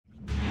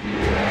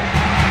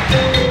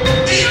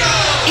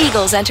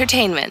Eagles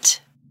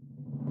Entertainment.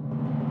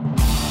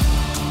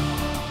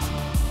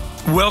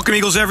 Welcome,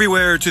 Eagles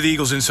everywhere, to the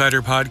Eagles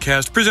Insider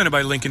Podcast, presented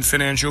by Lincoln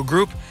Financial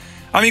Group.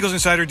 I'm Eagles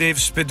Insider Dave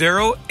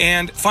Spadaro,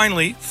 and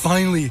finally,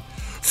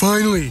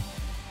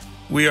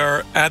 we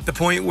are at the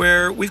point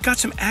where we've got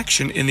some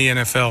action in the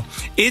NFL.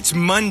 It's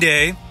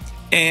Monday,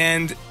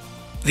 and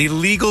the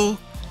legal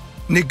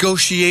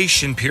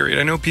negotiation period.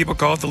 I know people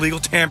call it the legal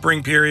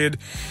tampering period,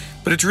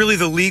 but it's really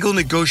the legal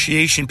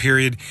negotiation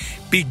period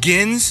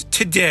begins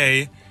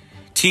today.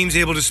 Teams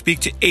able to speak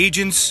to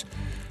agents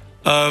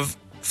of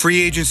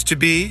free agents to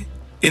be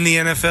in the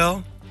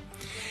NFL.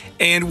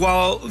 And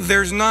while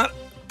there's not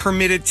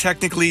permitted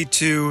technically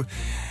to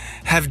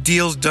have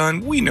deals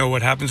done, we know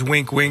what happens.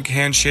 Wink, wink,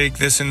 handshake,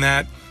 this and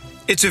that.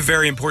 It's a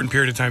very important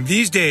period of time.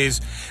 These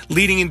days,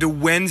 leading into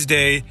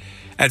Wednesday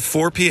at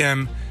 4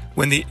 p.m.,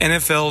 when the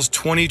NFL's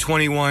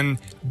 2021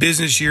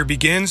 business year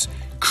begins,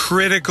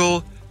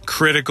 critical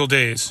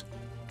days.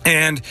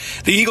 And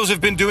the Eagles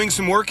have been doing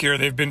some work here.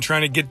 They've been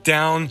trying to get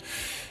down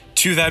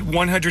to that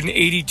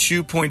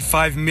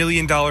 $182.5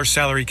 million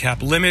salary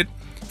cap limit.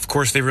 Of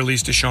course, they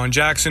released Deshaun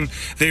Jackson.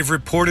 They've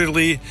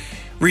reportedly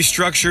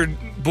restructured,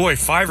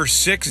 5 or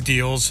 6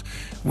 deals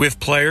with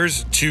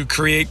players to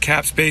create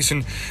cap space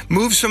and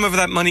move some of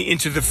that money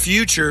into the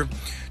future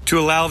to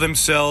allow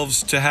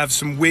themselves to have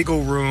some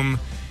wiggle room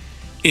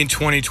in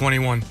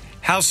 2021.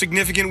 How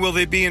significant will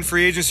they be in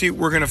free agency?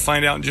 We're going to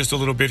find out in just a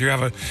little bit here. I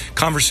have a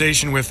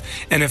conversation with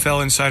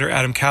NFL insider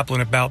Adam Kaplan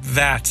about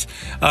that.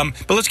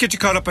 But let's get you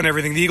caught up on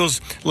everything. The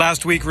Eagles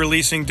last week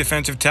releasing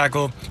defensive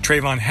tackle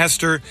Trayvon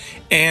Hester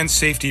and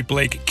safety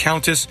Blake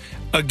Countess.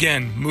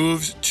 Again,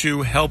 moves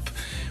to help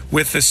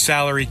with the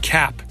salary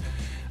cap.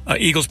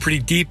 Eagles pretty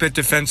deep at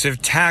defensive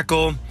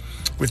tackle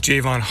with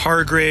Javon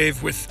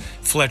Hargrave, with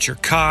Fletcher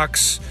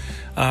Cox.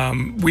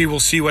 We will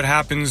see what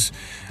happens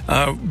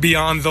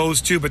beyond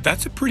those two, but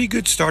that's a pretty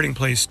good starting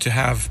place to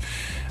have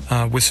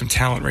with some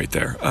talent right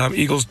there.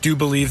 Eagles do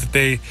believe that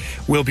they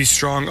will be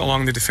strong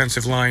along the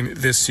defensive line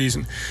this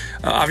season.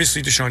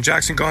 Obviously, Deshaun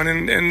Jackson gone,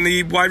 and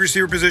the wide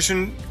receiver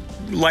position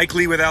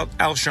likely without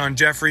Alshon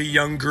Jeffrey,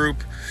 young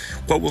group.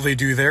 What will they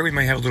do there? We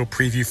might have a little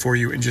preview for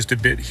you in just a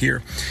bit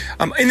here.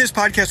 In this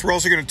podcast, we're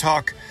also going to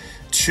talk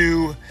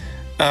to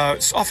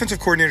offensive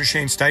coordinator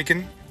Shane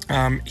Steichen.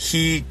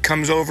 He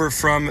comes over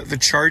from the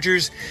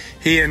Chargers.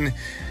 He and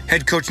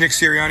head coach Nick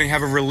Sirianni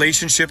have a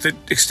relationship that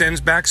extends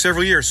back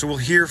several years. So we'll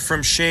hear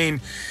from Shane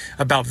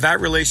about that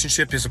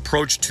relationship, his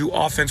approach to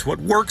offense, what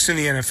works in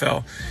the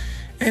NFL,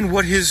 and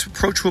what his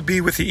approach will be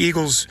with the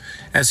Eagles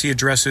as he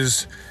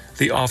addresses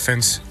the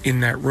offense in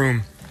that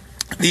room.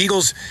 The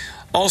Eagles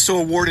also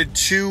awarded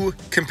 2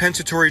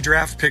 compensatory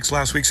draft picks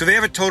last week, so they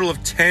have a total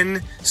of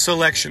 10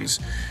 selections.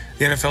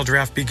 The NFL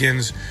draft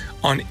begins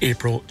on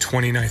April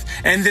 29th.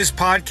 And this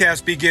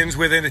podcast begins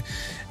with an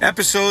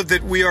episode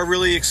that we are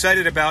really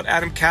excited about.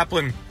 Adam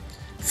Kaplan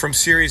from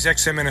Sirius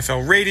XM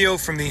NFL Radio,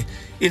 from the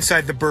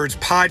Inside the Birds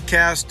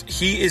podcast.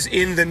 He is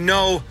in the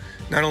know,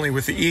 not only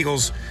with the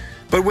Eagles,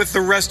 but with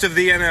the rest of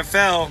the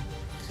NFL.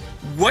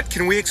 What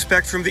can we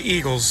expect from the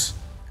Eagles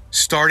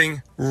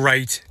starting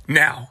right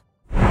now?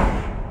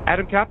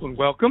 Adam Kaplan,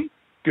 welcome.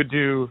 Good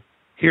to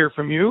hear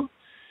from you.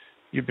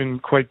 You've been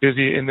quite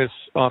busy in this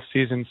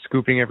offseason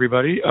scooping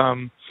everybody,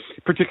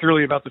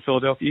 particularly about the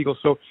Philadelphia Eagles.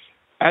 So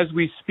as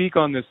we speak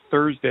on this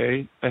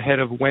Thursday, ahead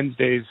of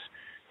Wednesday's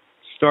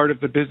start of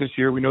the business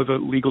year, we know the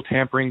legal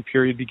tampering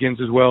period begins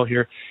as well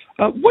here.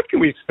 What can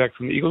we expect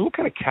from the Eagles? What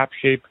kind of cap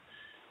shape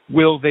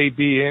will they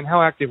be in?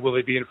 How active will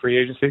they be in free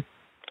agency?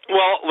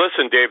 Well,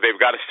 listen, Dave, they've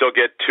got to still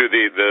get to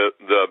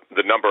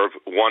the number of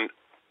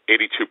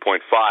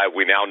 182.5.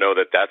 We now know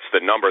that that's the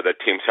number that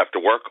teams have to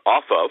work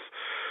off of.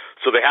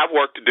 So they have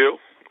work to do.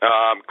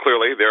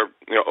 Clearly, they're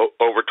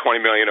over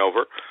 $20 million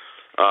over.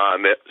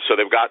 So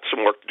they've got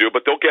some work to do,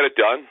 but they'll get it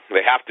done.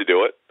 They have to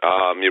do it.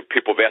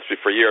 People have asked me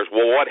for years,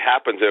 well, what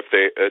happens if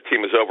a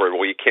team is over?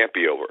 Well, you can't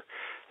be over.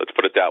 Let's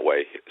put it that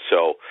way.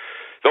 So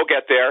they'll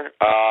get there.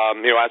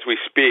 As we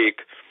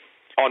speak,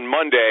 on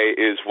Monday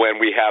is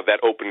when we have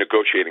that open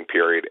negotiating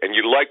period, and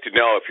you'd like to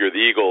know, if you're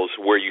the Eagles,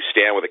 where you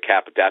stand with a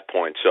cap at that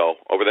point. So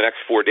over the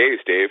next 4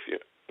 days, Dave,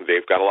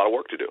 they've got a lot of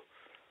work to do.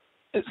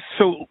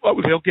 So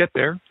they'll get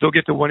there. They'll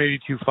get to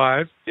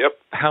 182.5. Yep.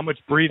 How much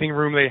breathing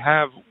room they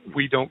have,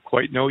 we don't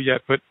quite know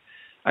yet. But,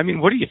 I mean,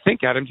 what do you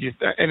think, Adam?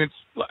 And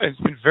it's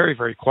been very,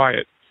 very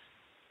quiet.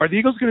 Are the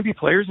Eagles going to be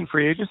players in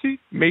free agency,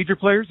 major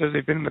players, as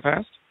they've been in the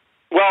past?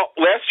 Well,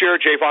 last year,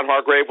 Javon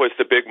Hargrave was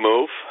the big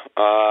move,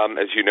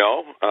 as you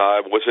know.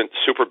 It wasn't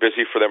super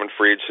busy for them in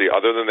free agency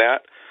other than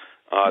that.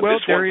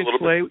 Darius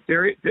Slay.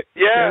 Darius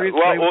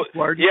Slay was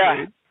largely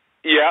traded.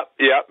 Yeah.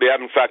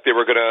 In fact, they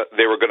were gonna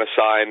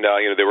sign.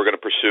 They were gonna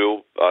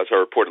pursue, as I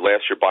reported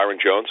last year, Byron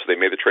Jones. So they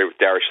made the trade with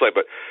Darius Slay.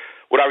 But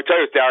what I would tell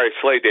you with Darius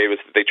Slay, Dave,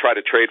 is that they tried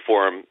to trade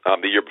for him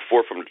the year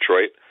before from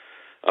Detroit.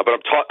 But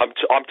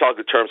I'm talking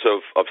in terms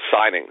of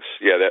signings.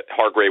 Yeah, that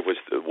Hargrave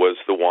was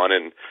the one,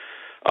 and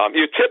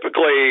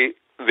typically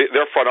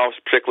their front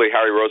office, particularly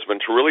Harry Roseman,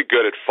 is really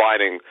good at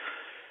finding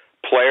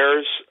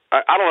players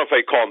I don't know if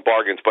I call them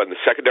bargains, but in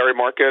the secondary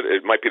market,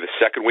 it might be the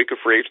second week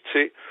of free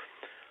agency.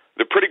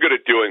 They're pretty good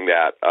at doing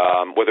that,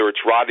 whether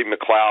it's Rodney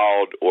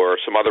McLeod or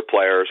some other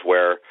players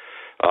where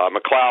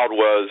McLeod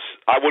was,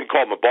 I wouldn't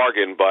call him a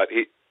bargain, but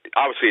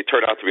obviously it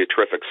turned out to be a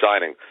terrific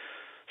signing.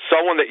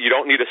 Someone that you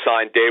don't need to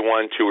sign day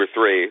 1, 2, or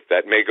 3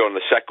 that may go in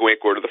the second week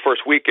or to the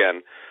first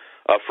weekend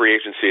of free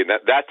agency. And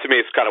that to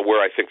me is kind of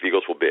where I think the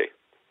Eagles will be.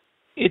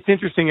 It's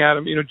interesting,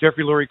 Adam.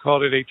 Jeffrey Lurie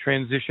called it a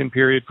transition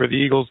period for the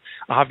Eagles.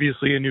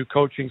 Obviously, a new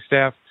coaching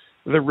staff.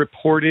 The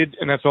reported,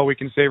 and that's all we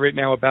can say right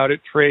now about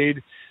it, trade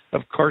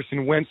of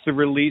Carson Wentz, the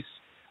release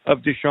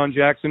of Deshaun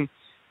Jackson.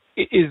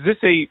 Is this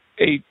a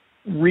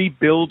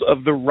rebuild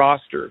of the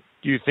roster,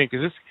 do you think? Is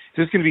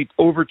this going to be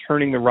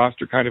overturning the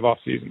roster kind of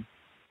offseason?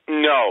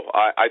 No,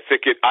 I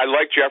think I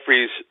like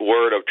Jeffrey's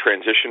word of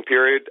transition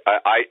period.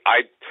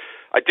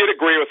 I did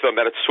agree with him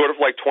that it's sort of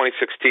like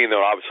 2016,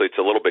 though obviously it's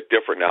a little bit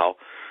different now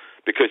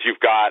because you've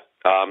got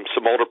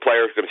some older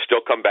players going to still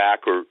come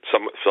back, or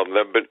some of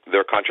them,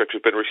 their contracts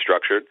have been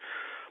restructured.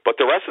 But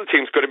the rest of the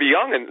team's going to be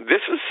young, and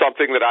this is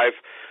something that I've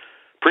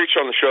preached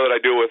on the show that I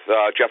do with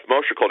Jeff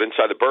Mosher called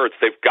Inside the Birds.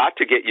 They've got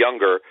to get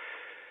younger,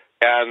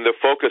 and the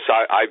focus,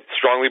 I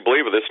strongly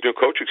believe, of this new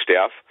coaching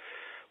staff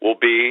will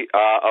be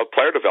of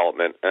player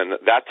development, and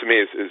that to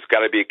me is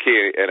got to be a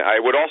key. And I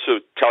would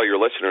also tell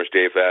your listeners,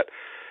 Dave, that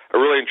I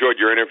really enjoyed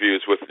your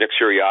interviews with Nick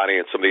Sirianni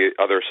and some of the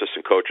other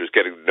assistant coaches,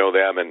 getting to know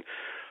them, and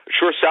it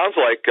sure sounds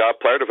like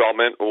player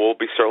development will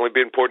certainly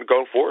be important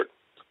going forward.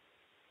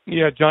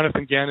 Yeah,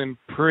 Jonathan Gannon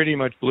pretty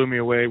much blew me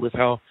away with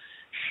how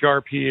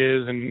sharp he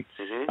is, and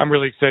I'm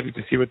really excited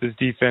to see what this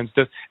defense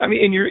does. I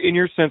mean, in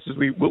your senses,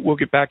 we'll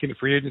get back into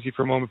free agency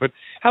for a moment, but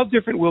how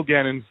different will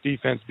Gannon's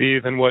defense be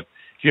than what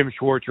Jim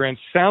Schwartz ran?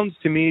 Feels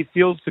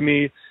to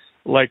me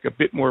like a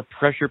bit more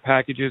pressure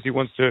packages. He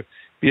wants to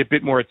be a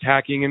bit more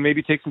attacking and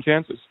maybe take some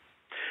chances.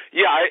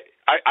 Yeah,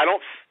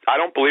 I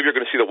don't believe you're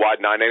going to see the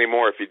wide 9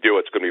 anymore. If you do,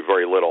 it's going to be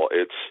very little.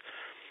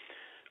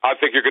 I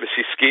think you're going to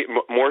see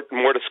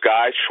more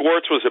disguise.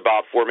 Schwartz was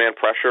about 4-man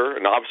pressure,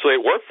 and obviously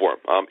it worked for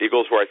him.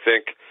 Eagles were, I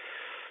think,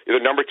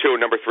 either number 2 or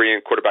number 3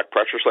 in quarterback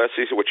pressures last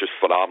season, which is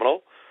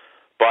phenomenal.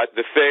 But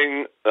the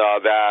thing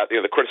that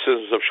the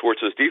criticisms of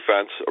Schwartz's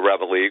defense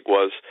around the league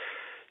was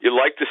you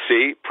like to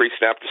see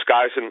pre-snap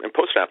disguise and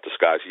post-snap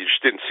disguise. You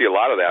just didn't see a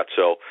lot of that.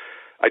 So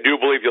I do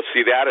believe you'll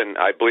see that, and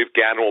I believe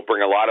Gannon will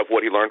bring a lot of what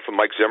he learned from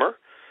Mike Zimmer.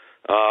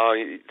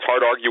 It's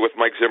hard to argue with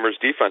Mike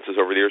Zimmer's defenses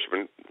over the years have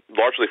been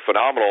largely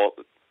phenomenal,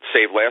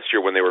 save last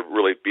year when they were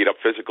really beat up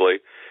physically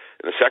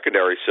in the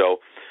secondary. So,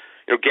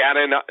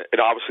 Gannon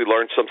obviously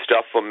learned some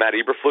stuff from Matt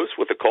Eberflus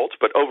with the Colts,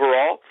 but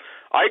overall,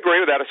 I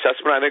agree with that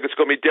assessment. I think it's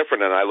going to be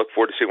different, and I look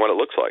forward to seeing what it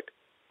looks like.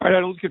 All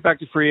right, let's get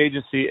back to free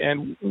agency.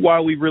 And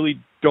while we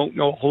really don't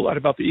know a whole lot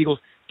about the Eagles,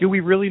 do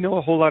we really know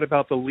a whole lot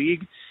about the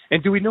league?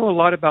 And do we know a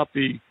lot about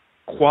the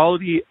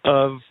quality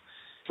of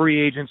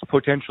free agents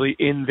potentially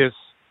in this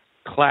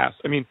class?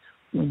 I mean,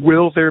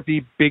 will there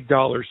be big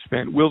dollars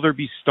spent? Will there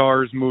be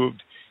stars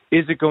moved?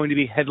 Is it going to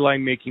be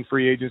headline-making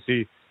free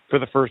agency for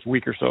the first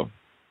week or so?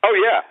 Oh,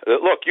 yeah.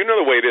 Look, you know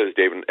the way it is,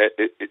 David.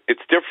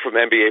 It's different from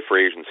NBA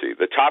free agency.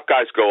 The top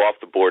guys go off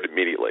the board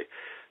immediately.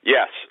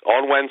 Yes,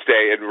 on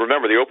Wednesday, and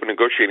remember, the open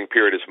negotiating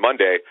period is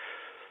Monday,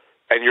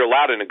 and you're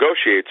allowed to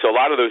negotiate. So a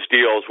lot of those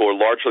deals will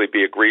largely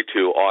be agreed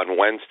to on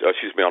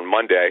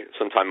Monday,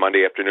 sometime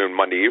Monday afternoon,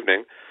 Monday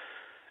evening,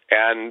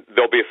 and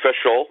they'll be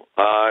official,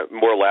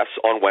 more or less,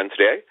 on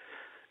Wednesday.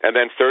 And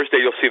then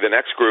Thursday, you'll see the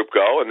next group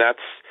go, and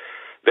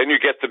then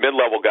you get the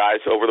mid-level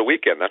guys over the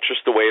weekend. That's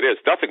just the way it is.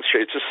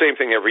 It's the same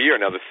thing every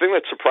year. Now, the thing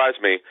that surprised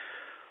me,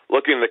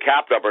 looking at the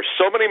cap number,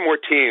 so many more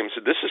teams,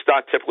 this is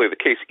not typically the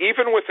case,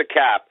 even with the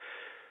cap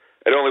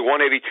at only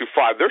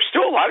 182.5, there's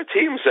still a lot of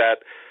teams that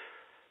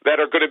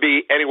are going to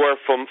be anywhere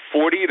from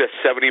 40 to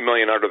 70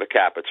 million under the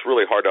cap. It's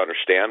really hard to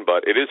understand,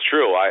 but it is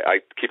true.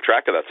 I keep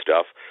track of that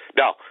stuff.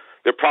 Now,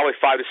 there are probably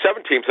 5 to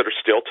 7 teams that are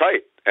still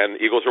tight, and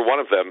the Eagles are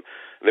one of them,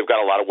 and they've got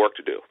a lot of work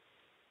to do.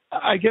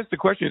 I guess the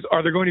question is,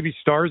 are there going to be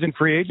stars in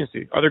free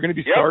agency? Are there going to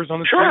be stars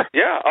on the Sure, team?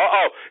 Yeah.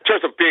 In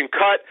terms of being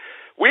cut,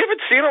 we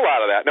haven't seen a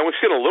lot of that. Now,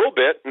 we've seen a little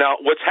bit. Now,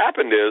 what's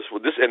happened is,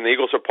 with this, and the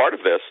Eagles are part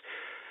of this,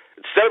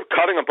 instead of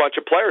cutting a bunch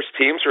of players,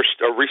 teams are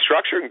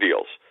restructuring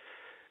deals,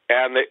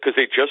 and because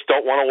they just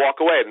don't want to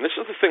walk away. And this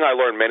is the thing I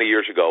learned many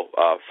years ago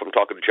from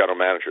talking to general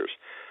managers.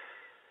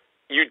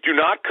 You do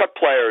not cut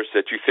players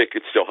that you think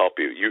could still help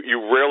you.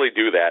 You rarely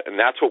do that,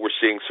 and that's what we're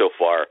seeing so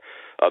far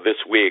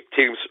this week.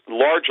 Teams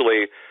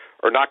largely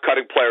are not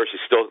cutting players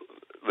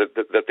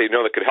that they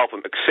know that could help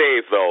them.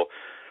 Save, though,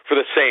 for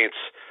the Saints.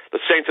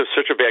 The Saints have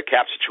such a bad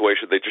cap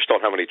situation, they just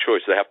don't have any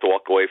choice. They have to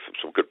walk away from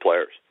some good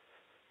players.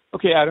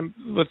 Okay, Adam,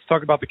 let's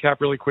talk about the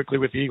cap really quickly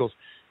with the Eagles.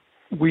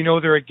 We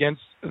know they're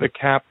against the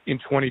cap in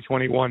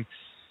 2021.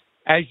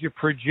 As you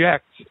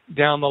project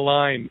down the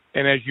line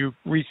and as you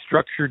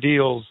restructure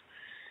deals,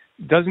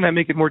 doesn't that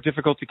make it more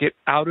difficult to get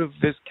out of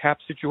this cap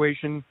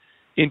situation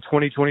in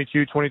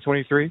 2022,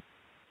 2023?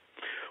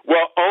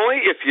 Well,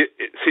 only if you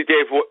see,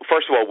 Dave.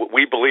 First of all,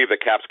 we believe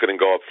the cap's going to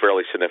go up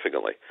fairly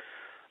significantly.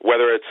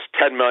 Whether it's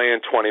 $10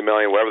 million, $20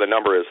 million, whatever the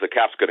number is, the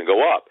cap's going to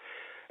go up.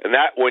 And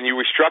that when you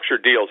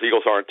restructure deals,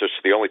 Eagles aren't just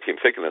the only team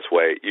thinking this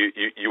way.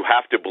 You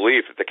have to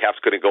believe that the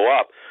cap's going to go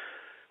up.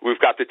 We've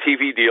got the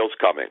TV deals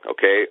coming,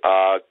 okay?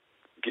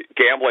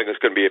 Gambling is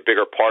going to be a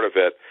bigger part of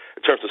it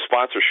in terms of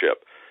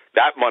sponsorship.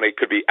 That money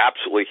could be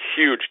absolutely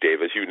huge,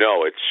 Dave. As you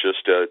know, it's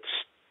just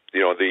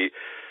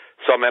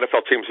some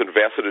NFL teams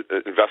invested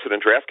in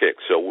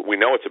DraftKings, so we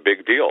know it's a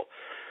big deal.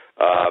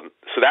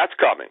 So that's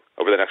coming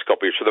over the next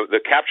couple of years. So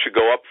the cap should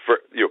go up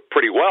for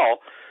pretty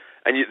well,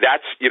 and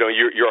that's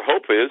your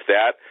hope is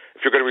that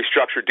if you're going to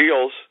restructure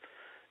deals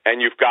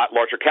and you've got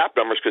larger cap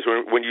numbers, because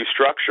when you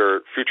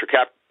structure, future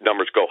cap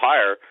numbers go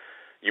higher.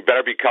 You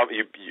better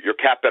your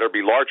cap better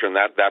be larger, and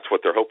that's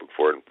what they're hoping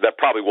for. And that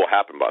probably will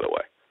happen, by the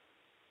way.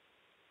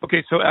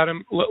 Okay, so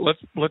Adam,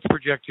 let's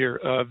project here.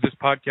 This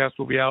podcast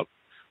will be out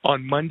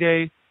on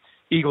Monday.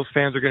 Eagles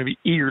fans are going to be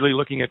eagerly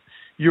looking at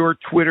your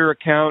Twitter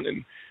account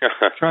and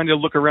trying to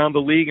look around the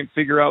league and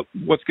figure out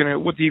what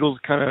the Eagles'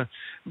 kind of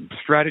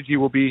strategy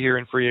will be here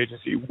in free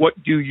agency. What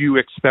do you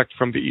expect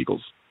from the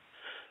Eagles?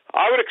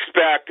 I would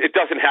expect it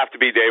doesn't have to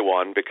be day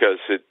one because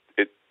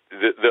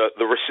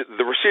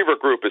the receiver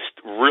group is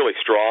really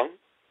strong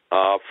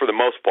for the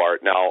most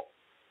part. Now,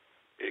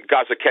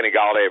 guys like Kenny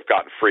Golladay have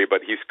gotten free,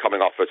 but he's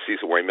coming off a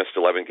season where he missed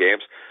 11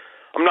 games.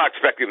 I'm not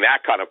expecting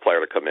that kind of player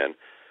to come in.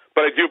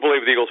 But I do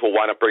believe the Eagles will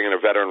wind up bringing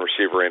a veteran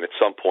receiver in at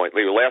some point.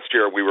 Last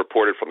year, we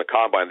reported from the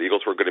Combine the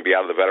Eagles were going to be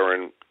out of the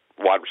veteran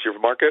wide receiver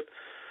market.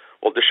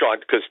 Well,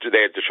 because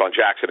they had Deshaun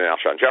Jackson and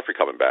Alshon Jeffrey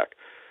coming back.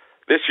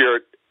 This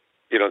year,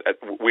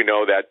 we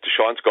know that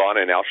Deshaun's gone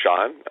and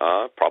Alshon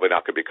probably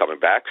not going to be coming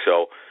back.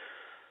 So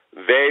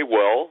they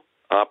will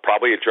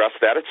probably address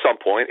that at some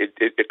point.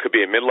 It could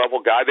be a mid-level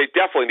guy. They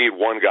definitely need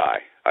one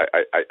guy.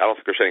 I don't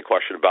think there's any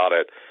question about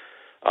it.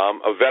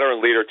 A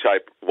veteran leader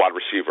type wide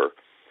receiver.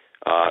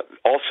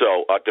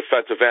 Also, a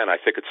defensive end.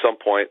 I think at some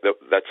point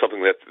that's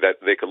something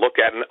that they could look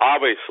at. And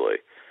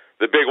obviously,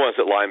 the big ones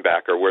at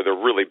linebacker, where they're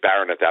really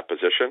barren at that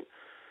position.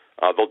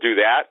 They'll do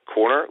that.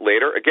 Corner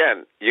later.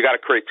 Again, you got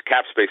to create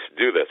cap space to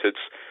do this.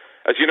 It's,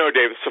 as you know,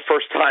 Dave, it's the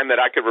first time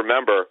that I can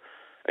remember.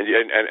 And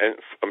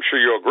I'm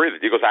sure you'll agree that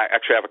the Eagles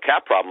actually have a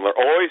cap problem.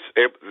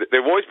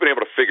 They've always been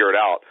able to figure it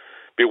out,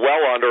 be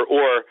well under,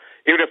 or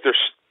even if they're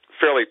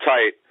fairly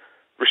tight,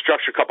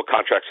 restructure a couple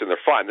contracts and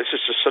they're fine. This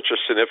is just such a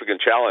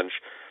significant challenge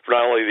for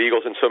not only the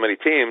Eagles and so many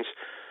teams.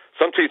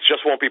 Some teams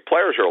just won't be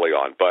players early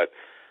on, but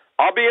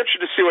I'll be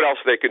interested to see what else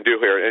they can do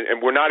here.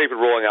 And we're not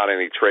even ruling out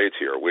any trades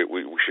here. We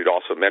should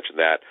also mention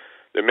that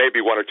there may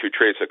be one or two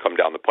trades that come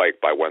down the pike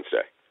by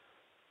Wednesday.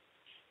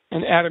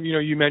 And Adam,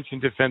 you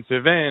mentioned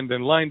defensive end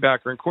and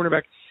linebacker and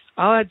cornerback.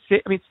 I'll add,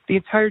 the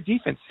entire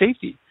defense,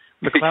 safety.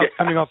 McLeod's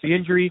coming off the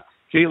injury.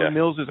 Jalen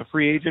Mills is a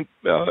free agent,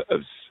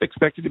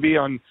 expected to be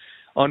on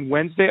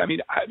Wednesday.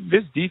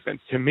 This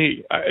defense, to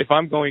me, if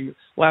I'm going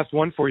last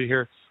one for you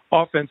here,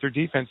 offense or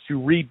defense to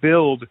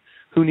rebuild,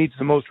 who needs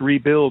the most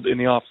rebuild in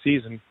the off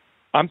season?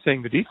 I'm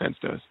saying the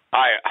defense does.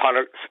 I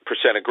 100%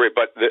 agree.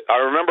 But I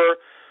remember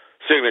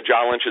sitting in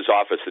John Lynch's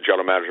office, the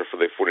general manager for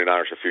the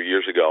 49ers, a few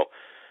years ago.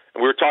 And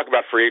we were talking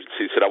about free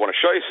agency. He said, I want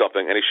to show you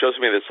something. And he shows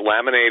me this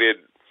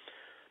laminated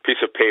piece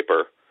of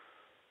paper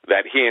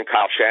that he and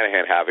Kyle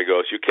Shanahan have. He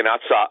goes, you cannot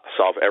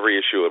solve every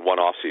issue in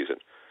one offseason.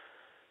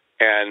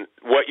 And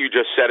what you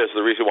just said is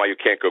the reason why you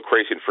can't go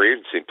crazy in free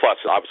agency. Plus,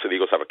 obviously, the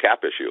Eagles have a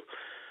cap issue.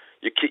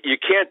 You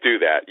can't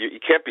do that.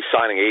 You can't be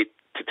signing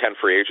 8 to 10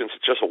 free agents.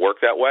 It just doesn't work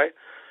that way.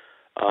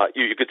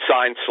 You could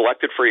sign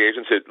selected free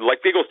agents.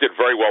 Like the Eagles did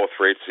very well with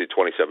free agency in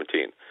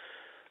 2017.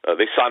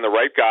 They signed the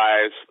right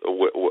guys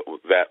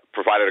that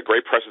provided a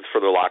great presence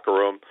for their locker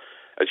room.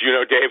 As you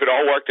know, Dave, it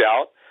all worked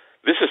out.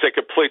 This is a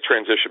complete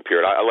transition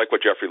period. I like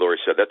what Jeffrey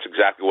Lurie said. That's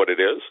exactly what it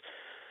is.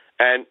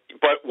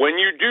 But when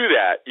you do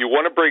that, you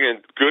want to bring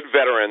in good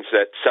veterans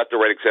that set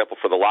the right example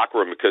for the locker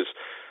room because,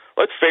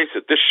 let's face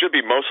it, this should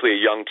be mostly a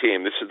young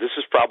team. This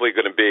is probably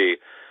going to be,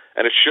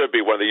 and it should be,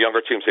 one of the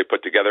younger teams they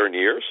put together in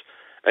years.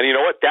 And you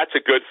know what? That's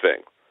a good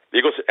thing. The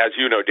Eagles, as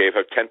you know, Dave,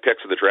 have 10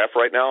 picks in the draft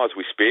right now as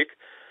we speak.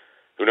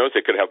 Who knows?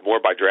 They could have more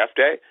by draft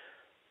day.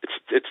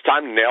 It's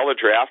time to nail the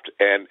draft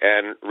and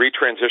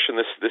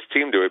retransition this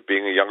team to it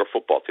being a younger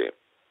football team.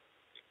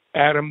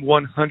 Adam,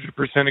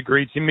 100%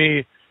 agree. To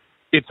me,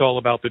 it's all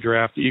about the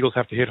draft. The Eagles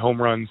have to hit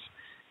home runs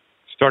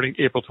starting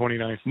April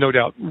 29th. No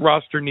doubt.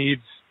 Roster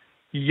needs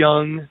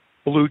young,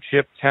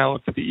 blue-chip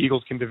talent that the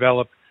Eagles can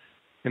develop,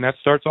 and that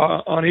starts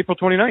on April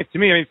 29th. To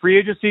me, free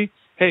agency,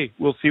 hey,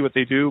 we'll see what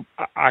they do.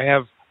 I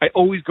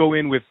always go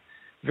in with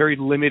very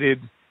limited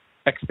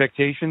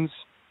expectations,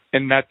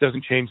 and that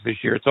doesn't change this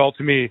year. It's all,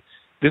 to me,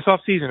 this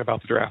offseason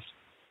about the draft.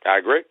 I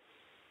agree.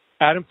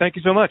 Adam, thank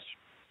you so much.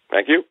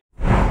 Thank you.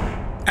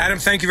 Adam,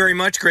 thank you very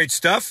much. Great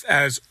stuff,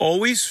 as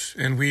always.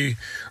 And we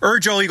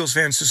urge all Eagles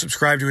fans to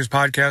subscribe to his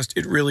podcast.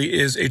 It really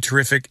is a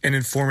terrific and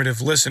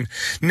informative listen.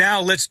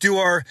 Now, let's do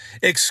our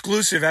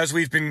exclusive, as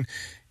we've been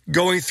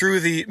going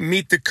through the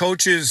Meet the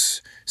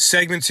Coaches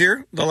segments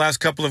here the last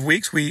couple of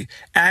weeks. We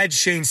add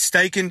Shane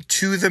Steichen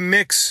to the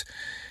mix.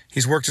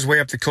 He's worked his way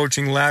up the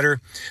coaching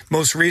ladder.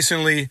 Most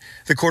recently,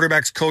 the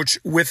quarterback's coach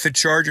with the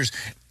Chargers.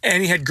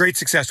 And he had great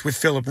success with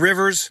Phillip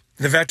Rivers,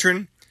 the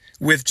veteran,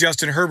 with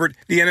Justin Herbert,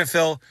 the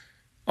NFL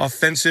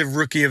Offensive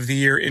Rookie of the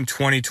Year in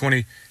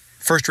 2020.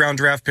 First-round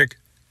draft pick,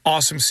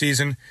 awesome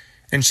season.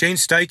 And Shane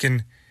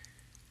Steichen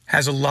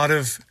has a lot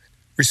of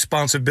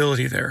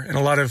responsibility there, and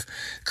a lot of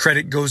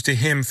credit goes to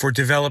him for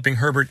developing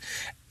Herbert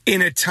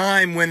in a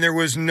time when there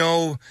was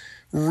no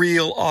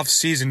real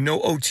offseason, no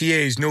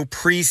OTAs, no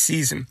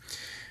preseason.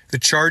 The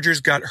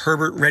Chargers got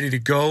Herbert ready to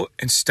go,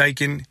 and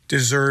Steichen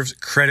deserves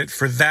credit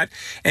for that.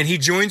 And he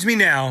joins me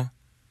now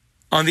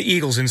on the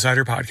Eagles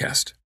Insider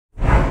Podcast.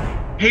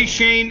 Hey,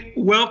 Shane,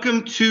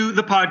 welcome to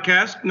the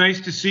podcast.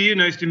 Nice to see you.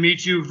 Nice to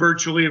meet you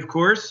virtually, of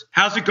course.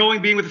 How's it going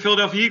being with the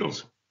Philadelphia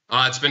Eagles?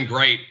 It's been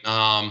great.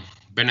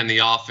 Been in the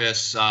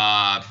office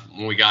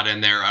when we got in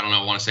there,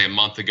 I want to say a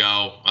month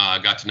ago.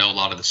 Got to know a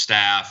lot of the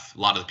staff,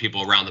 a lot of the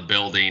people around the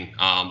building,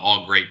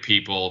 all great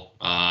people.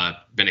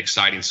 Been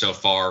exciting so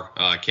far.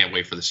 Can't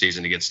wait for the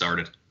season to get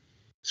started.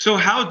 So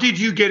how did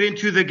you get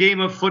into the game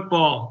of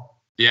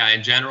football? Yeah,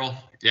 in general.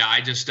 Yeah,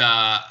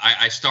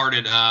 I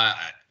started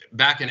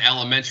back in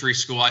elementary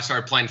school. I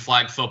started playing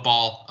flag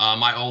football.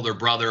 My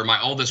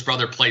oldest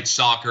brother played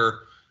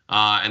soccer.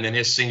 And then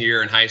his senior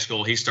year in high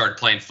school, he started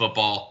playing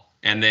football.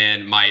 And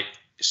then my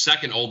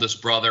second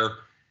oldest brother,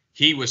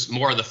 he was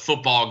more of the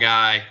football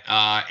guy.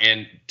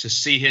 And to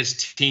see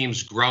his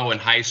teams grow in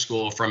high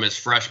school from his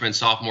freshman,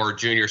 sophomore,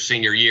 junior,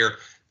 senior year,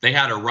 they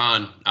had a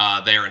run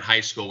there in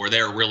high school where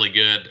they were really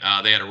good.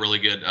 They had a really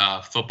good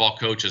football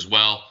coach as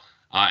well.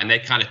 And they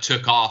kind of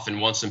took off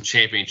and won some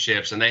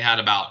championships. And they had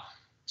about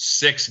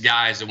 6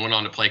 guys that went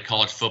on to play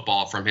college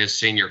football from his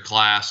senior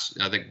class.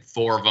 I think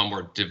 4 of them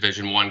were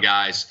Division I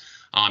guys.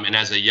 And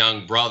as a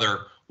young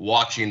brother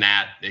watching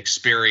that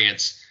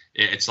experience,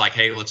 it's like,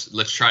 hey,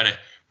 let's try to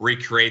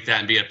recreate that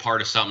and be a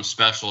part of something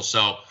special.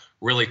 So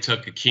really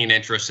took a keen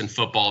interest in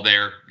football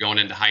there going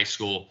into high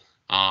school,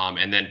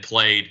 and then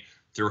played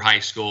through high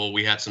school.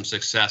 We had some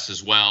success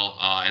as well,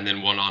 and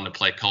then went on to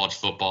play college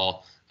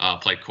football,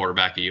 played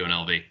quarterback at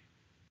UNLV.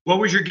 What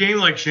was your game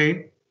like,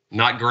 Shane?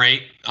 Not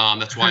great.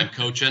 That's why I'm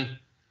coaching.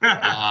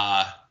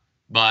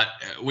 But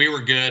we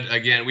were good.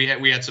 Again, we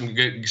had some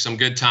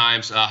good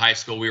times. High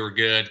school, we were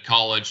good.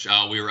 College,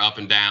 we were up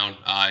and down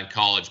in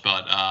college.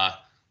 But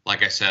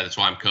like I said, that's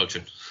why I'm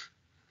coaching.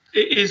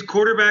 Is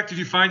quarterback, did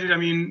you find it? I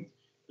mean,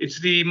 it's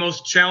the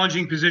most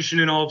challenging position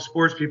in all of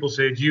sports, people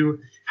say. Do you,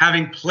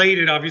 having played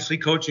it, obviously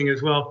coaching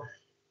as well,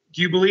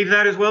 do you believe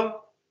that as well?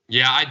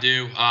 Yeah, I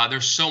do.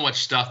 There's so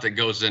much stuff that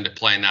goes into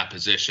playing that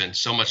position.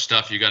 So much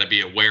stuff you got to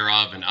be aware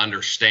of and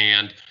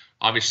understand.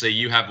 Obviously,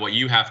 you have what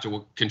you have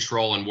to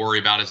control and worry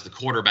about as the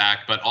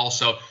quarterback, but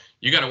also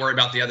you got to worry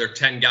about the other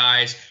 10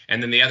 guys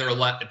and then the other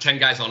 10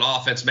 guys on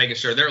offense, making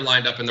sure they're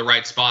lined up in the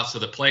right spots so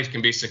the plays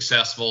can be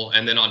successful.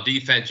 And then on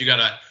defense, you got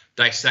to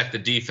dissect the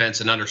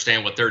defense and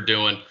understand what they're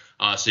doing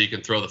so you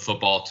can throw the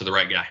football to the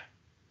right guy.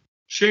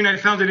 Shane, I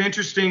found it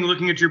interesting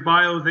looking at your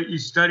bio that you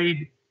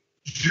studied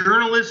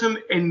journalism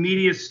and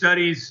media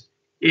studies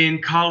in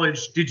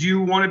college. Did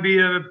you want to be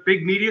a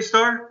big media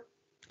star?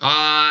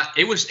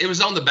 It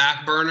was on the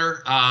back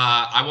burner.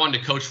 I wanted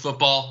to coach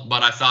football,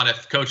 but I thought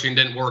if coaching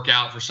didn't work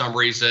out for some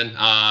reason,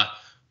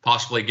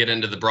 possibly get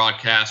into the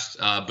broadcast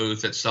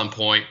booth at some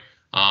point.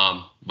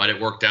 But it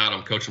worked out.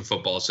 I'm coaching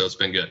football, so it's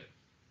been good.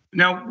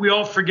 Now, we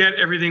all forget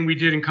everything we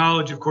did in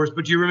college, of course,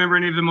 but do you remember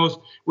any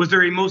of was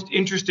there a most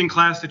interesting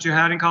class that you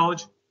had in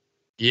college?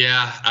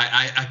 Yeah,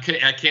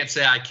 I can't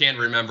say I can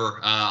remember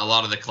a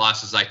lot of the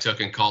classes I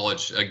took in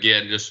college.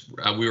 Again, just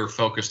we were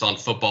focused on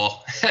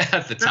football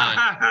at the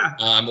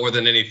time more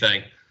than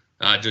anything.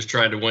 Just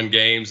trying to win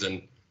games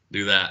and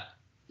do that.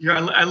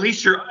 Yeah, at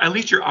least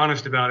you're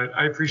honest about it.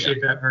 I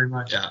appreciate that very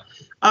much. Yeah.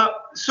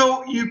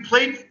 So you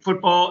played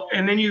football,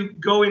 and then you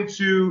go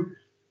into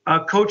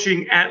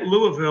coaching at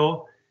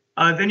Louisville.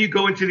 Then you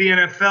go into the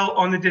NFL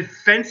on the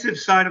defensive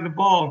side of the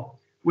ball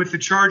with the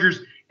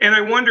Chargers. And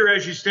I wonder,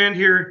 as you stand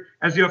here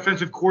as the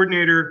offensive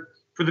coordinator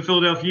for the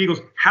Philadelphia Eagles,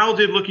 how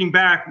did looking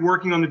back,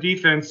 working on the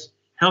defense,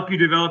 help you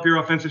develop your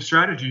offensive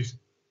strategies?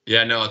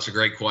 Yeah, no, it's a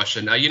great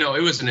question.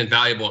 It was an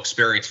invaluable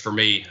experience for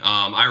me.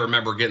 I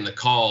remember getting the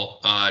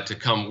call to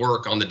come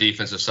work on the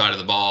defensive side of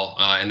the ball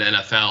in the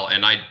NFL,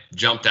 and I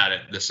jumped at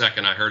it the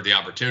second I heard the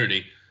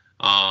opportunity.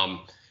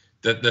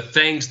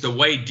 The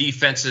way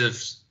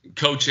defensive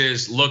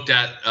coaches looked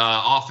at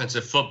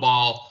offensive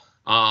football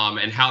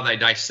and how they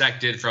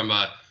dissected from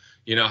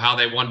how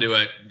they wanted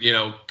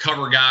to,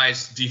 cover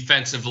guys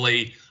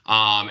defensively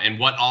and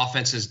what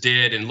offenses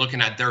did and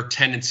looking at their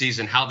tendencies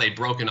and how they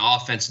broke an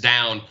offense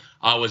down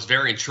was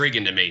very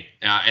intriguing to me.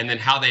 And then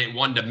how they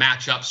wanted to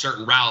match up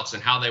certain routes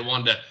and how they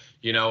wanted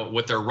to,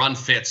 with their run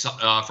fits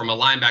from a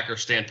linebacker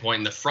standpoint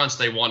and the fronts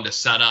they wanted to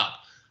set up.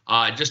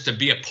 Just to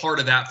be a part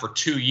of that for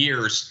 2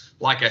 years,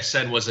 like I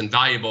said, was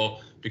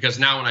invaluable because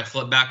now when I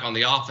flip back on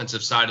the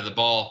offensive side of the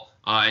ball,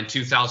 in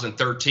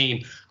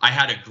 2013, I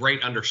had a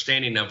great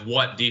understanding of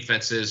what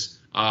defenses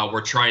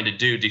were trying to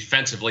do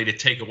defensively to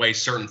take away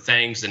certain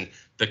things and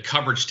the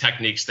coverage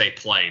techniques they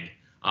played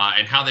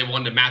and how they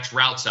wanted to match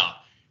routes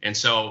up. And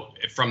so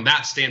from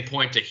that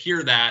standpoint, to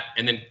hear that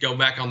and then go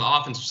back on the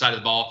offensive side of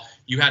the ball,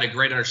 you had a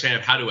great understanding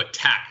of how to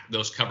attack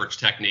those coverage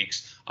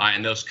techniques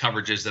and those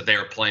coverages that they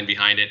were playing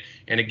behind it.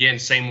 And again,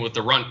 same with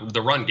the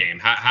run game.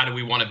 How do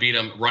we want to beat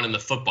them running the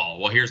football?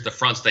 Well, here's the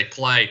fronts they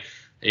play.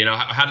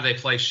 How do they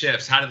play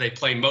shifts? How do they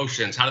play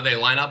motions? How do they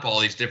line up all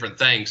these different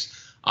things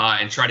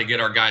and try to get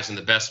our guys in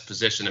the best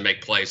position to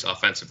make plays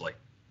offensively?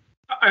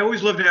 I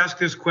always love to ask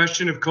this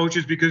question of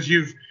coaches because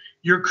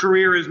your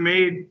career is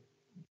made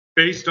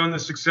based on the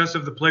success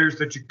of the players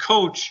that you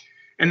coach,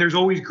 and there's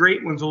always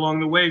great ones along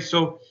the way.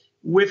 So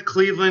with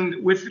Cleveland,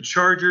 with the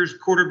Chargers,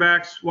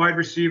 quarterbacks, wide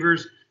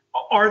receivers,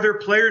 are there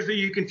players that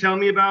you can tell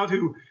me about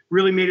who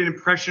really made an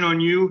impression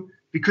on you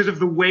because of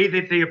the way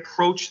that they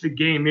approach the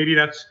game? Maybe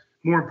that's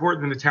more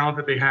important than the talent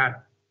that they had.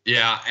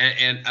 Yeah,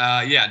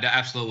 yeah,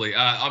 absolutely.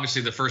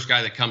 Obviously, the first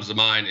guy that comes to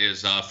mind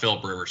is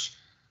Philip Rivers.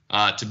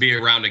 To be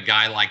around a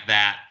guy like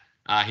that,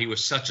 he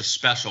was such a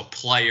special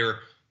player,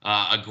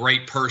 a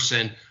great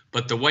person,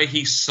 but the way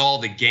he saw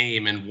the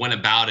game and went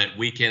about it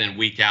week in and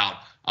week out,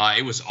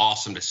 it was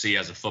awesome to see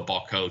as a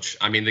football coach.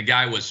 I mean, the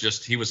guy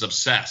he was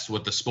obsessed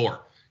with the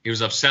sport. He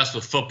was obsessed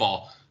with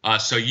football.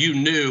 So you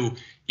knew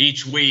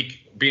each week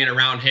being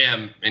around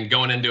him and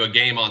going into a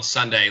game on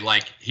Sunday,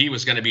 like he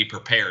was going to be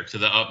prepared to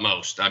the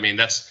utmost. I mean,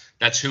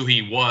 that's who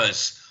he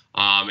was.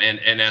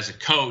 And as a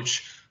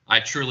coach, I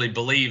truly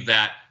believe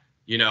that,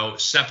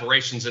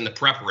 separations in the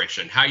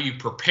preparation, how you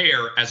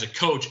prepare as a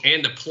coach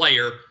and a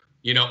player,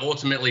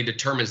 ultimately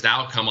determines the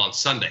outcome on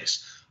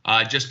Sundays.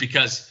 Just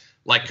because,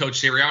 like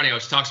Coach Sirianni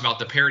always talks about,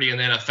 the parity in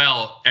the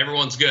NFL,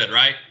 everyone's good,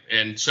 right?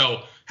 And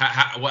so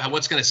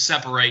what's going to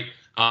separate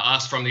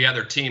us from the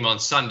other team on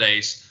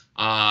Sundays?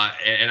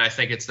 And I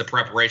think it's the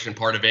preparation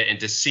part of it. And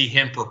to see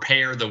him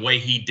prepare the way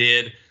he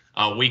did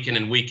week in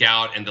and week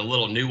out, and the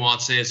little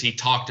nuances he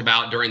talked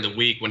about during the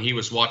week when he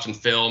was watching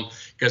film,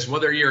 because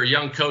whether you're a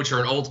young coach or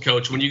an old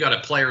coach, when you got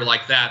a player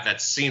like that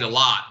that's seen a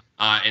lot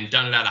and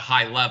done it at a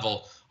high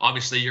level,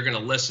 obviously you're going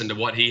to listen to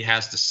what he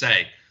has to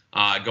say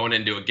going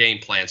into a game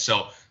plan.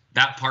 So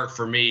that part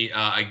for me,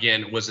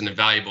 again, was an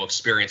invaluable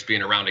experience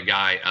being around a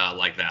guy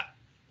like that.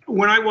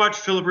 When I watched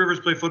Philip Rivers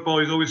play football,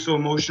 he's always so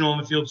emotional on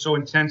the field, so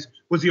intense.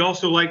 Was he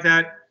also like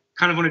that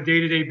kind of on a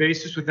day-to-day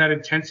basis with that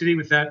intensity,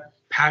 with that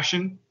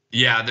passion?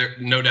 Yeah,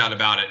 no doubt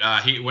about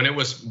it. When it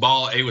was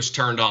ball, it was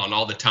turned on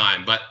all the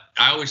time. But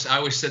I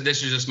always said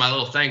this is just my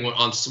little thing.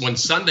 When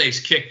Sundays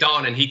kicked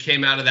on and he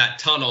came out of that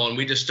tunnel and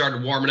we just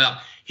started warming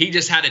up, he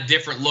just had a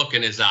different look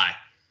in his eye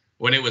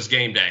when it was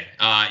game day.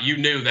 You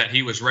knew that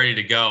he was ready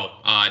to go.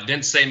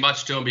 Didn't say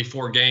much to him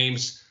before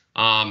games.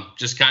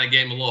 Just kind of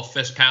gave him a little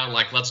fist pound,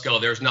 like, let's go.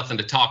 There's nothing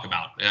to talk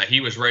about. He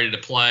was ready to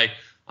play.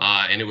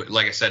 And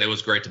like I said, it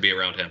was great to be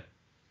around him.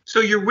 So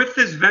you're with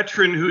this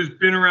veteran who's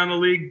been around the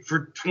league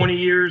for 20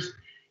 years.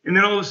 And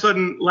then all of a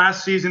sudden,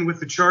 last season with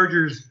the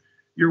Chargers,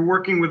 you're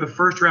working with a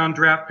first-round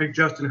draft pick,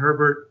 Justin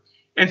Herbert.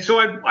 And so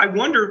I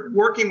wonder,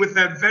 working with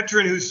that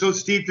veteran who's so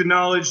steeped in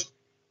knowledge,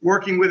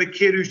 working with a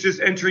kid who's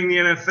just entering the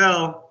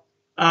NFL,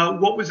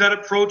 what was that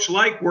approach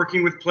like,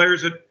 working with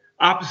players at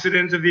opposite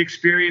ends of the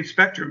experience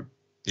spectrum?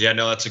 Yeah,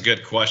 no, that's a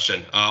good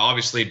question.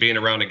 Obviously, being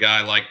around a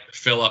guy like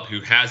Philip who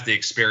has the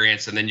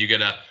experience, and then you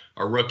get a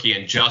rookie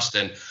in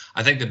Justin.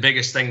 I think the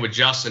biggest thing with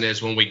Justin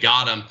is when we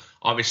got him,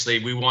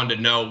 obviously we wanted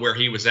to know where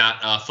he was at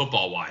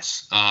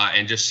football-wise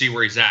and just see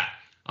where he's at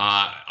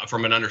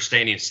from an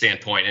understanding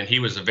standpoint. And he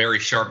was a very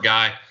sharp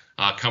guy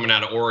coming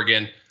out of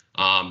Oregon,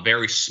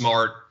 very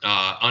smart,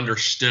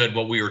 understood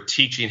what we were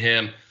teaching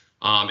him.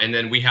 And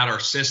then we had our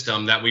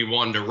system that we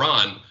wanted to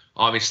run,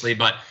 obviously,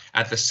 but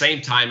at the same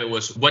time, it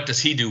was what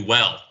does he do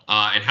well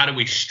and how do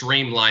we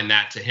streamline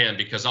that to him?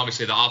 Because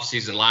obviously the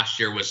offseason last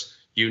year was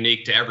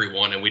unique to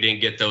everyone, and we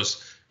didn't get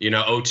those,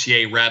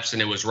 OTA reps,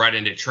 and it was right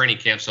into training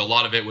camp. So a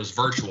lot of it was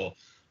virtual.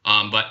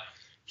 But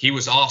he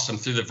was awesome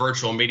through the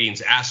virtual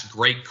meetings, asked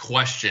great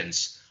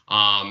questions.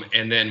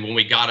 And then when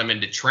we got him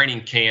into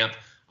training camp,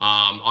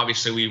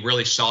 obviously we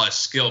really saw his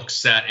skill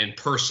set in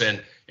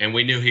person, and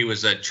we knew he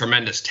was a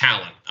tremendous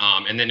talent.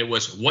 And then it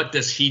was, what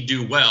does he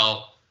do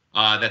well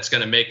that's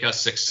going to make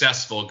us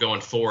successful going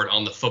forward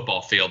on the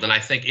football field? And I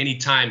think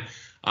anytime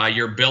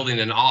you're building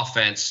an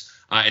offense,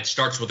 it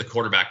starts with the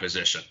quarterback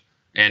position.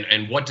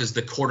 And what does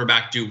the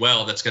quarterback do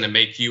well that's going to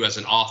make you as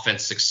an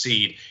offense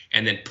succeed,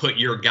 and then put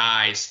your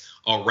guys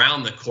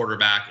around the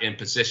quarterback in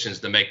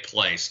positions to make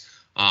plays.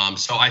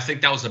 So I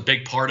think that was a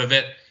big part of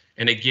it.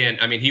 And again,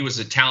 I mean, he was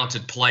a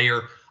talented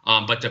player,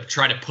 but to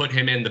try to put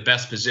him in the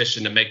best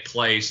position to make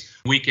plays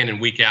week in and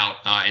week out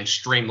and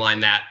streamline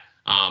that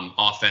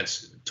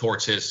offense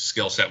towards his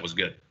skill set was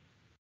good.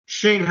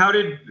 Shane, how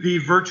did the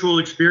virtual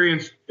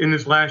experience in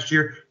this last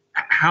year,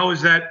 how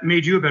has that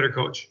made you a better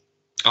coach?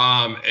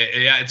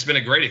 Yeah, it's been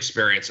a great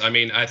experience. I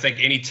mean, I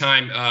think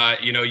anytime,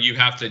 you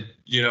have to,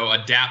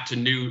 adapt to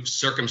new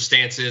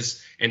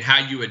circumstances, and how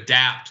you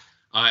adapt,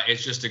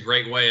 it's just a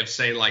great way of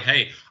saying, like,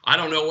 hey, I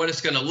don't know what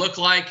it's going to look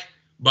like,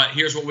 but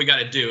here's what we got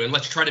to do. And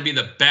let's try to be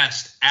the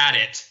best at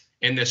it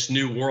in this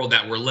new world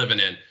that we're living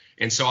in.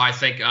 And so I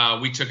think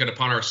we took it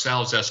upon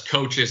ourselves as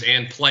coaches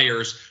and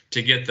players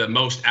to get the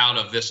most out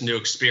of this new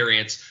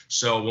experience.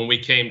 So when we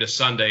came to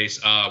Sundays,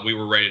 we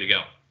were ready to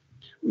go.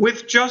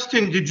 With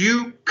Justin, did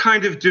you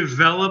kind of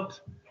develop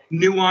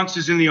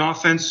nuances in the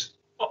offense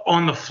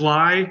on the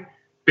fly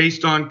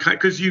based on,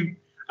 because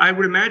I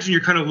would imagine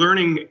you're kind of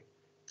learning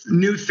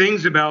new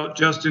things about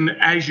Justin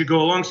as you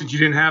go along, since you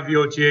didn't have the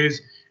OTAs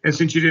and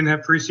since you didn't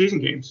have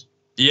preseason games?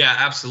 Yeah,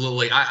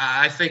 absolutely.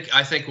 I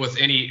think with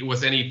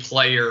any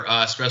player,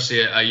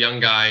 especially a young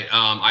guy,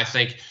 I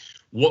think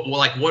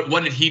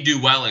what did he do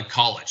well in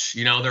college?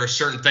 You know, there are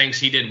certain things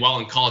he did well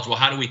in college. Well,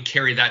 how do we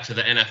carry that to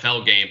the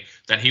NFL game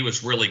that he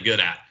was really good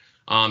at?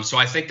 So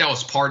I think that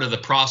was part of the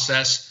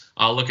process,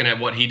 looking at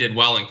what he did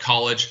well in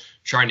college,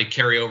 trying to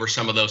carry over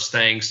some of those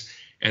things.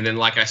 And then,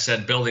 like I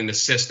said, building the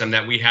system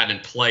that we had in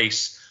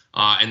place,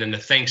 and then the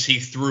things he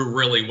threw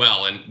really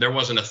well. And there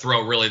wasn't a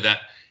throw really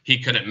that he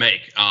couldn't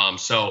make.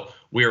 So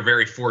we are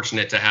very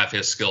fortunate to have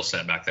his skill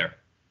set back there.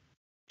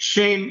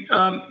 Shane,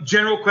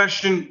 general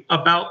question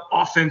about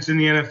offense in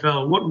the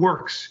NFL. What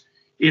works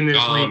in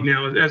this league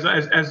now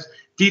as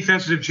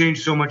defenses have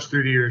changed so much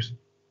through the years?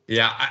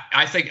 Yeah,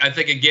 I think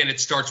again,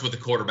 it starts with the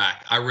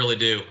quarterback. I really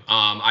do.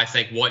 I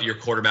think what your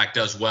quarterback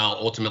does well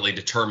ultimately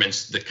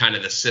determines the kind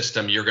of the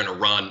system you're going to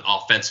run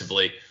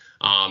offensively,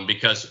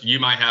 because you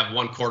might have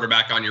one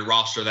quarterback on your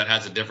roster that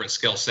has a different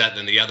skill set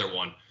than the other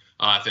one,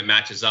 if it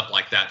matches up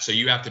like that. So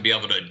you have to be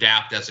able to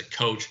adapt as a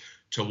coach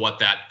to what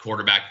that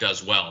quarterback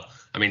does well.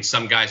 I mean,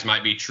 some guys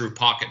might be true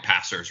pocket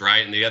passers,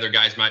 right? And the other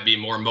guys might be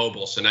more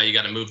mobile. So now you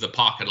got to move the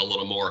pocket a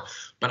little more.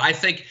 But I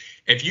think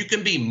if you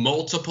can be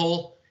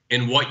multiple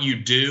in what you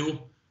do,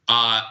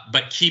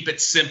 but keep it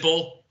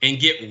simple and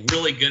get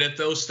really good at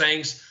those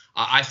things,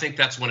 I think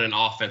that's when an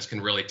offense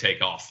can really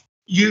take off.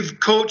 You've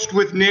coached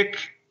with Nick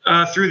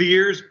through the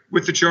years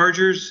with the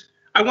Chargers.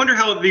 I wonder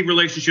how the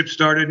relationship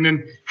started and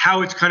then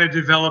how it's kind of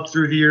developed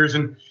through the years.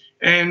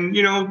 And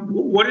you know,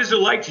 what is it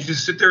like to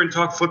just sit there and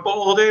talk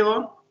football all day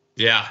long?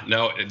 Yeah,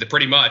 no,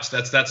 pretty much.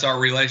 That's our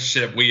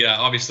relationship. We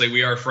obviously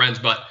we are friends,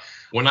 but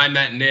when I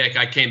met Nick,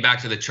 I came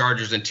back to the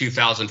Chargers in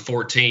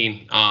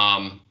 2014,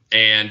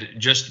 and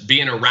just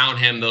being around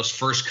him those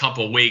first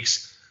couple of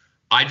weeks,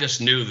 I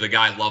just knew the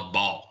guy loved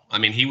ball. I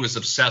mean, he was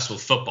obsessed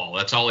with football.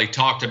 That's all he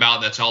talked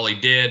about. That's all he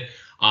did.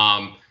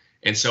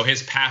 And so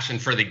his passion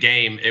for the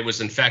game, it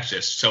was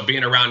infectious. So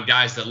being around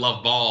guys that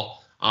love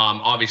ball,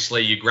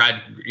 obviously you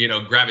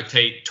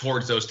gravitate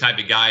towards those type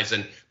of guys,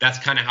 and that's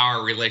kind of how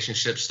our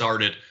relationship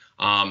started.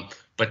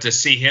 But to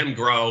see him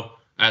grow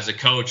as a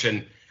coach,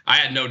 and I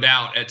had no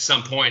doubt at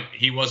some point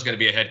he was going to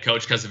be a head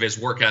coach because of his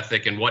work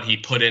ethic and what he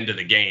put into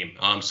the game.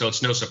 So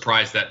it's no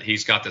surprise that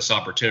he's got this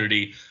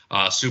opportunity.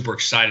 Super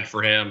excited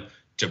for him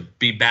to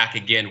be back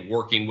again,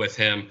 working with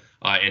him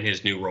in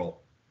his new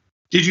role.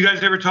 Did you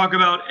guys ever talk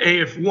about, hey,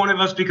 if one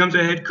of us becomes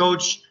a head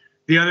coach,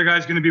 the other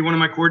guy's going to be one of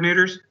my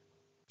coordinators?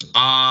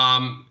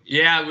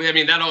 Yeah, I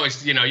mean, that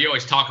always, you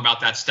always talk about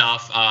that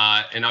stuff.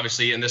 And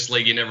obviously in this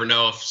league, you never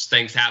know if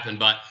things happen,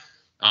 but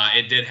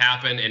it did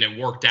happen and it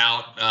worked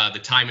out. The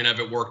timing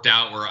of it worked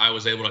out where I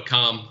was able to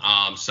come.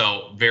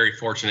 So very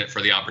fortunate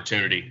for the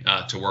opportunity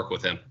to work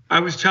with him. I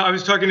was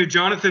talking to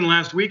Jonathan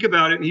last week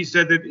about it, and he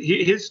said that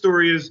his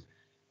story is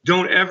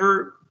don't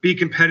ever be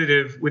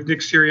competitive with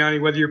Nick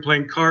Sirianni, whether you're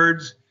playing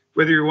cards,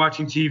 whether you're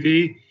watching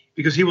TV,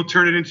 because he will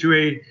turn it into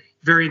a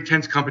very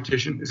intense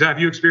competition. Have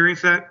you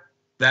experienced that?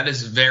 That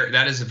is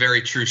a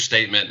very true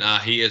statement.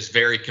 He is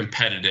very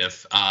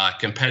competitive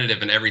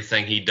in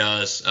everything he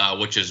does,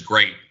 which is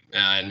great.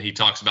 And he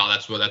talks about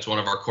that's one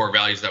of our core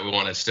values that we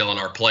want to instill in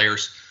our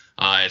players,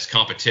 is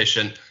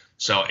competition.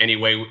 So any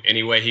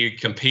way he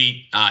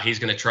compete, he's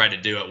going to try to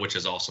do it, which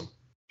is awesome.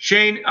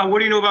 Shane, what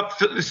do you know about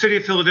the city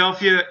of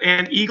Philadelphia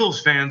and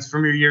Eagles fans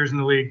from your years in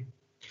the league?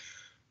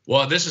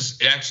 Well, this is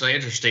actually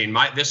interesting.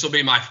 This will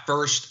be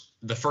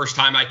the first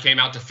time I came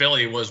out to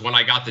Philly was when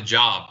I got the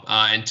job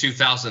in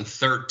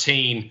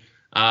 2013.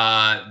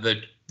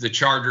 The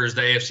Chargers,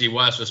 the AFC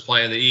West, was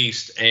playing the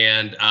East,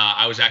 and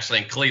I was actually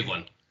in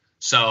Cleveland,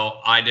 so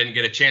I didn't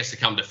get a chance to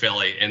come to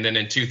Philly. And then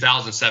in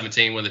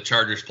 2017, when the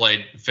Chargers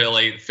played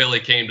Philly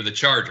came to the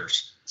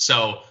Chargers.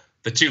 So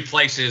the two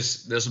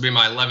places, this will be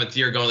my 11th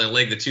year going to the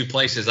league. The two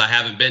places I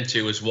haven't been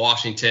to is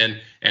Washington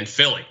and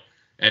Philly.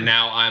 And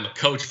now I'm a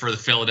coach for the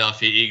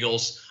Philadelphia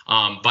Eagles.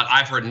 But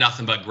I've heard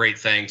nothing but great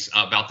things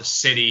about the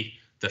city,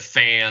 the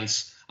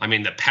fans. I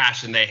mean, the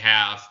passion they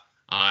have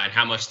and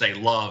how much they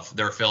love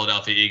their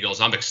Philadelphia Eagles.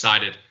 I'm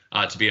excited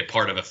to be a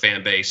part of a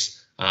fan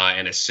base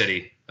in a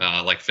city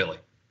like Philly.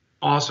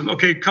 Awesome.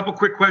 Okay, a couple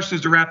quick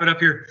questions to wrap it up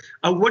here.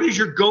 What is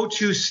your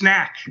go-to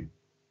snack?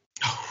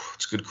 Oh,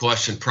 it's a good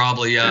question.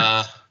 Probably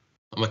I'm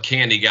a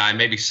candy guy,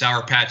 maybe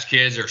Sour Patch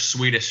Kids or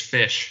Swedish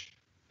Fish.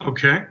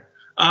 Okay.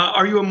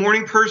 Are you a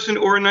morning person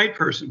or a night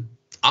person?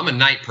 I'm a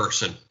night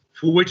person.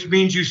 Which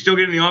means you still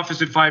get in the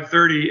office at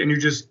 5:30 and you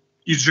just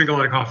drink a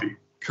lot of coffee.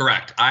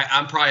 Correct.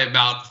 I'm probably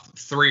about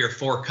 3 or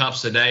 4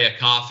 cups a day of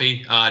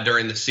coffee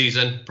during the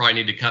season. Probably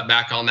need to cut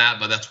back on that,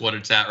 but that's what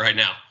it's at right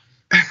now.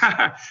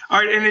 All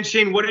right. And then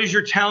Shane, what is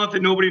your talent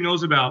that nobody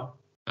knows about?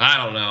 I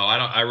don't know. I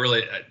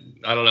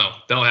don't know.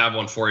 Don't have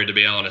one for you, to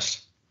be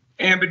honest.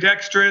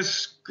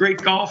 Ambidextrous, great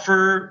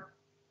golfer.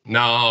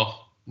 No,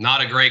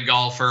 not a great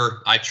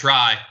golfer. I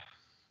try.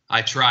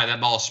 I try. That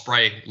ball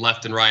spray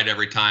left and right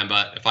every time,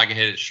 but if I can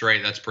hit it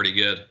straight, that's pretty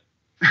good.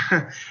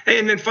 Hey,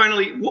 and then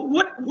finally,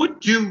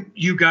 what do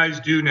you guys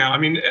do now? I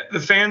mean,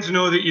 the fans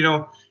know that,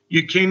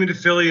 you came into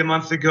Philly a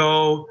month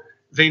ago.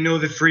 They know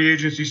that free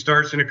agency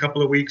starts in a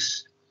couple of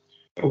weeks,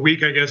 a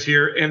week, I guess,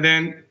 here. And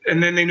then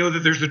they know that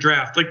there's the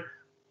draft. Like,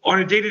 on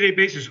a day-to-day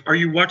basis, are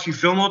you watching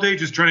film all day,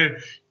 just trying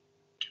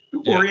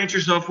to orient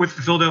yourself with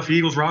the Philadelphia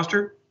Eagles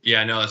roster?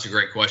 Yeah, no, that's a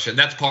great question.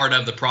 That's part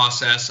of the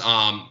process.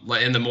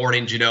 In the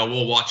mornings,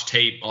 we'll watch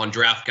tape on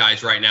draft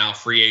guys right now.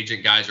 Free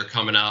agent guys are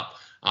coming up.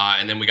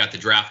 And then we got the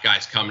draft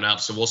guys coming up.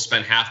 So we'll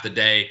spend half the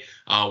day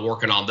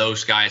working on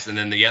those guys. And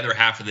then the other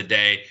half of the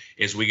day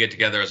is we get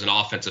together as an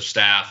offensive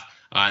staff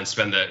and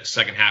spend the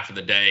second half of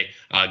the day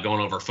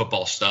going over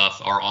football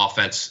stuff, our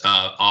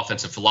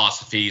offensive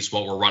philosophies,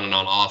 what we're running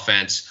on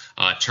offense,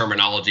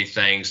 terminology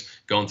things,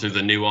 going through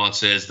the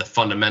nuances, the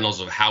fundamentals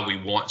of how we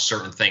want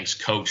certain things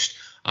coached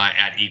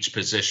at each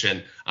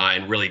position,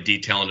 and really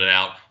detailing it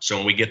out. So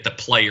when we get the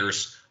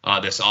players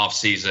this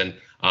offseason,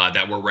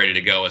 that we're ready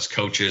to go as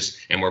coaches,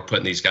 and we're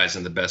putting these guys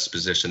in the best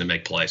position to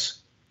make plays.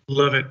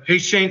 Love it. Hey,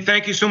 Shane,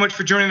 thank you so much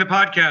for joining the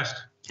podcast.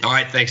 All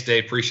right. Thanks,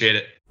 Dave. Appreciate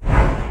it.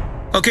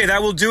 Okay,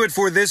 that will do it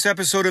for this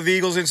episode of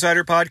Eagles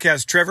Insider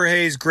Podcast. Trevor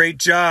Hayes, great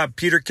job.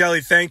 Peter Kelly,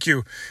 thank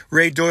you.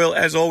 Ray Doyle,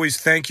 as always,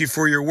 thank you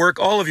for your work.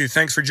 All of you,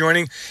 thanks for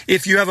joining.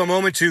 If you have a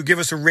moment to give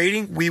us a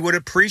rating, we would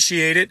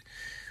appreciate it.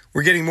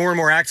 We're getting more and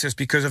more access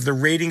because of the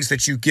ratings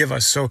that you give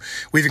us. So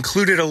we've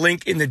included a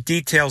link in the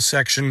details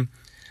section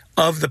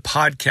of the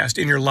podcast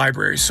in your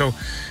library. So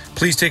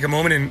please take a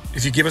moment, and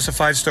if you give us a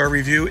 5-star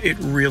review, it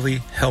really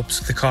helps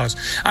the cause.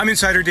 I'm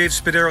Insider Dave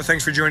Spadaro.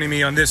 Thanks for joining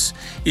me on this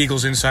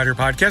Eagles Insider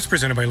Podcast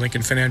presented by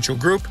Lincoln Financial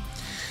Group.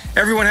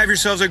 Everyone have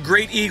yourselves a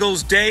great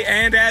Eagles day,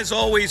 and as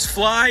always,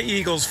 fly,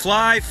 Eagles,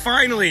 fly.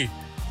 Finally,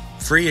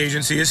 free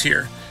agency is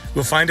here.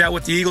 We'll find out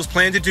what the Eagles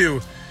plan to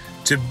do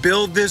to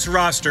build this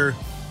roster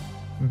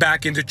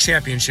back into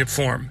championship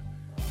form.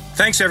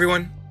 Thanks,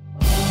 everyone.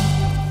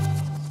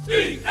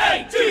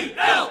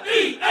 E-A-T-L-E-S,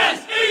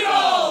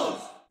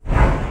 Eagles!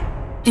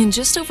 In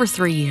just over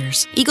 3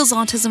 years, Eagles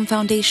Autism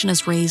Foundation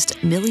has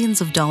raised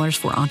millions of dollars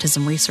for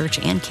autism research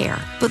and care.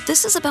 But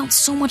this is about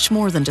so much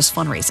more than just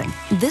fundraising.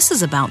 This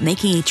is about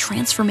making a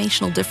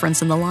transformational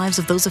difference in the lives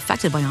of those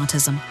affected by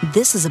autism.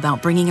 This is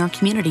about bringing our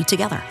community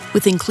together.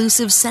 With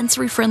inclusive,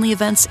 sensory-friendly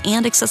events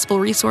and accessible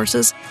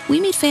resources,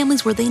 we meet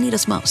families where they need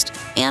us most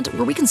and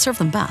where we can serve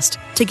them best.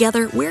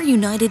 Together, we're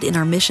united in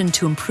our mission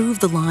to improve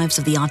the lives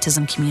of the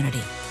autism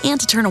community and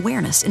to turn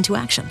awareness into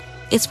action.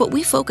 It's what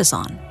we focus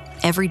on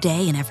every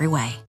day in every way.